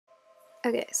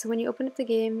Okay, so when you open up the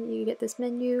game, you get this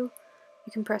menu.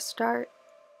 You can press start,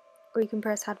 or you can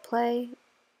press how to play,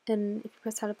 and if you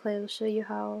press how to play, it'll show you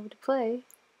how to play,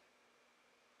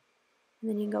 and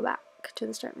then you can go back to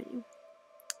the start menu.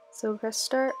 So press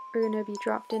start, we're going to be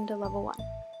dropped into level 1.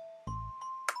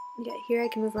 Okay, here I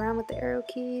can move around with the arrow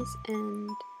keys, and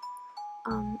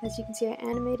as you can see, I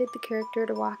animated the character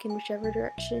to walk in whichever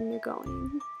direction you're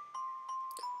going.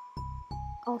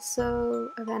 Also,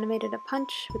 I've animated a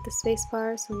punch with the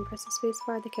spacebar, so when you press the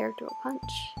spacebar, the character will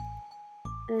punch.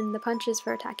 And the punch is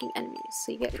for attacking enemies,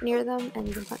 so you get near them and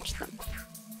you can punch them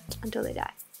until they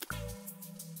die.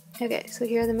 Okay, so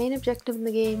here the main objective in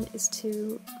the game is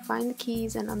to find the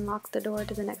keys and unlock the door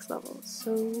to the next level.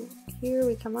 So here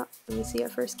we come up and we see our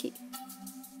first key.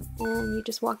 And you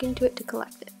just walk into it to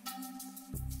collect it.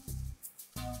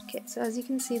 Okay, so as you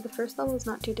can see, the first level is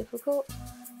not too difficult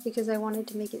because I wanted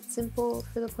to make it simple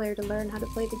for the player to learn how to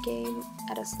play the game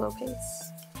at a slow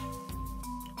pace.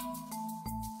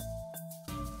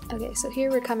 Okay, so here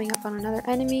we're coming up on another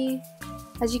enemy.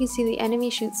 As you can see, the enemy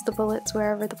shoots the bullets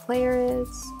wherever the player is,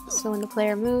 so when the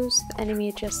player moves, the enemy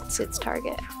adjusts its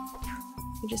target.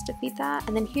 You just defeat that,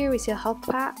 and then here we see a health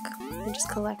pack, and just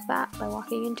collect that by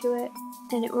walking into it,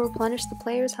 and it will replenish the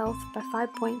player's health by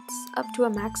 5 points, up to a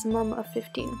maximum of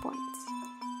 15 points.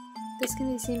 This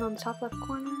can be seen on the top left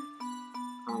corner,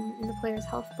 in the player's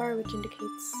health bar, which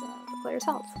indicates the player's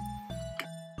health.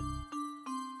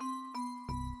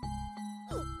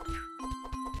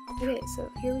 Okay, so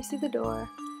here we see the door,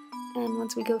 and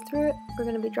once we go through it, we're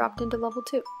going to be dropped into level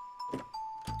 2.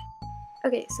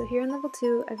 Okay, so here in level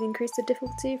 2, I've increased the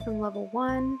difficulty from level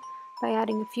 1 by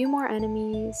adding a few more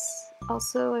enemies.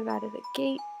 Also, I've added a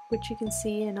gate, which you can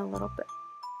see in a little bit.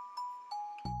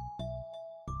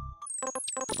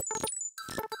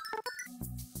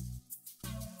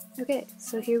 Okay,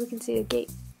 so here we can see a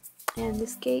gate, and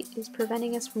this gate is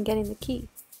preventing us from getting the key.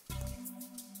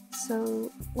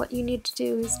 So what you need to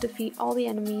do is defeat all the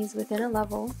enemies within a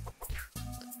level,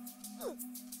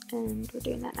 and we're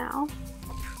doing that now.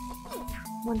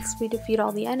 Once we defeat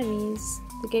all the enemies,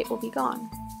 the gate will be gone.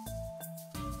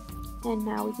 And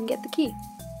now we can get the key.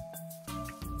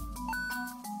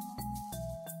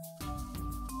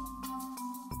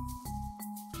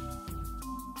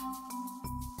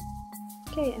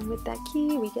 Okay, and with that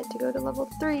key, we get to go to level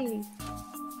 3.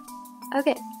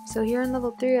 Okay, so here in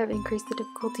level 3, I've increased the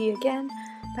difficulty again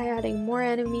by adding more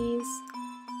enemies,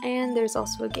 and there's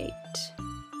also a gate.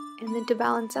 And then to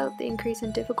balance out the increase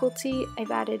in difficulty,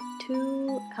 I've added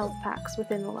 2 health packs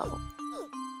within the level.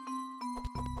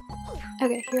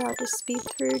 Okay, here I'll just speed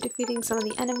through defeating some of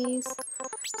the enemies,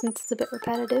 since it's a bit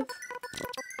repetitive.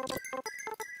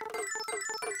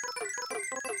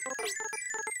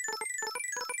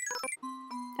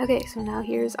 Okay, so now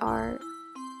here's our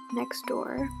next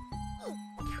door,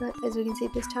 but as we can see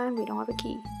this time, we don't have a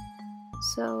key.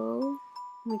 So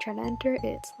when we try to enter,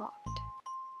 it's locked.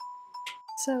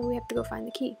 So we have to go find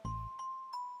the key.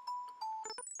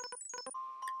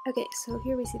 Okay, so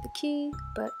here we see the key,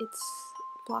 but it's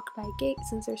blocked by a gate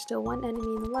since there's still one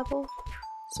enemy in the level.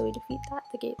 So we defeat that,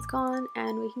 the gate's gone,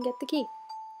 and we can get the key.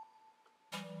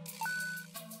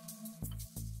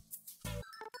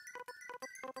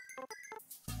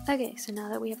 Okay, so now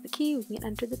that we have the key, we can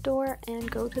enter the door and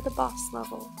go to the boss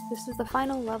level. This is the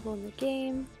final level in the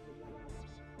game,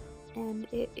 and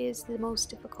it is the most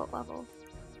difficult level.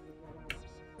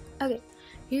 Okay,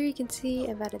 here you can see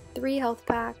I've added 3 health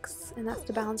packs, and that's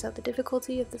to balance out the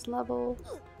difficulty of this level.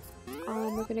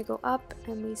 We're gonna go up,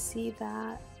 and we see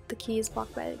that the key is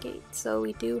blocked by the gate, so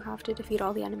we do have to defeat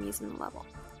all the enemies in the level.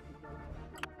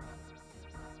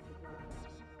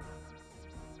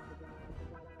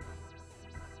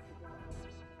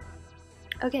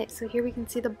 Okay, so here we can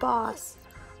see the boss.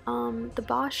 The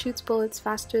boss shoots bullets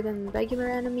faster than regular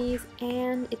enemies,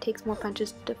 and it takes more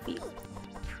punches to defeat.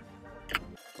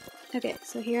 Okay,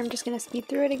 so here I'm just gonna speed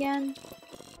through it again.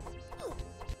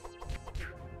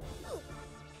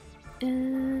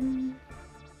 And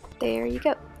there you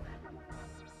go.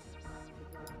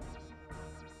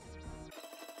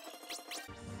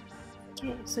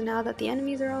 Okay, so now that the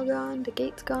enemies are all gone, the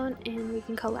gate's gone, and we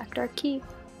can collect our key.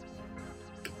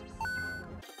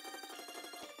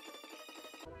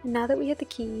 And now that we have the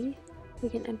key, we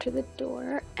can enter the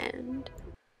door, and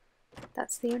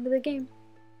that's the end of the game.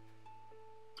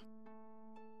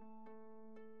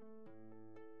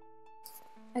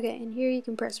 Okay, and here you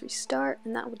can press restart,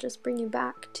 and that will just bring you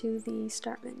back to the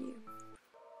start menu.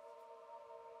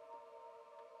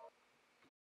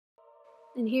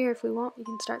 And here, if we want, we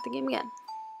can start the game again.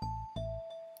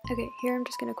 Okay, here I'm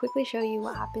just going to quickly show you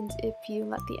what happens if you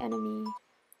let the enemy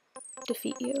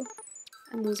defeat you.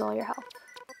 and lose all your health.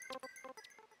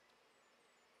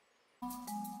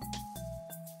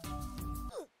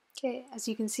 Okay, as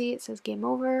you can see it says game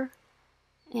over,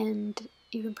 and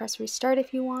you can press restart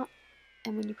if you want,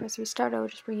 and when you press restart it will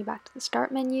just bring you back to the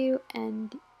start menu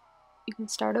and you can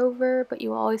start over, but you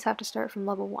will always have to start from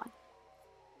level 1.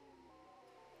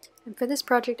 And for this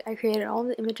project I created all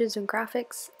the images and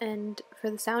graphics, and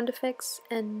for the sound effects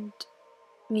and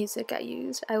music I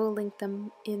used, I will link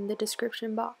them in the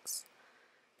description box.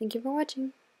 Thank you for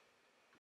watching!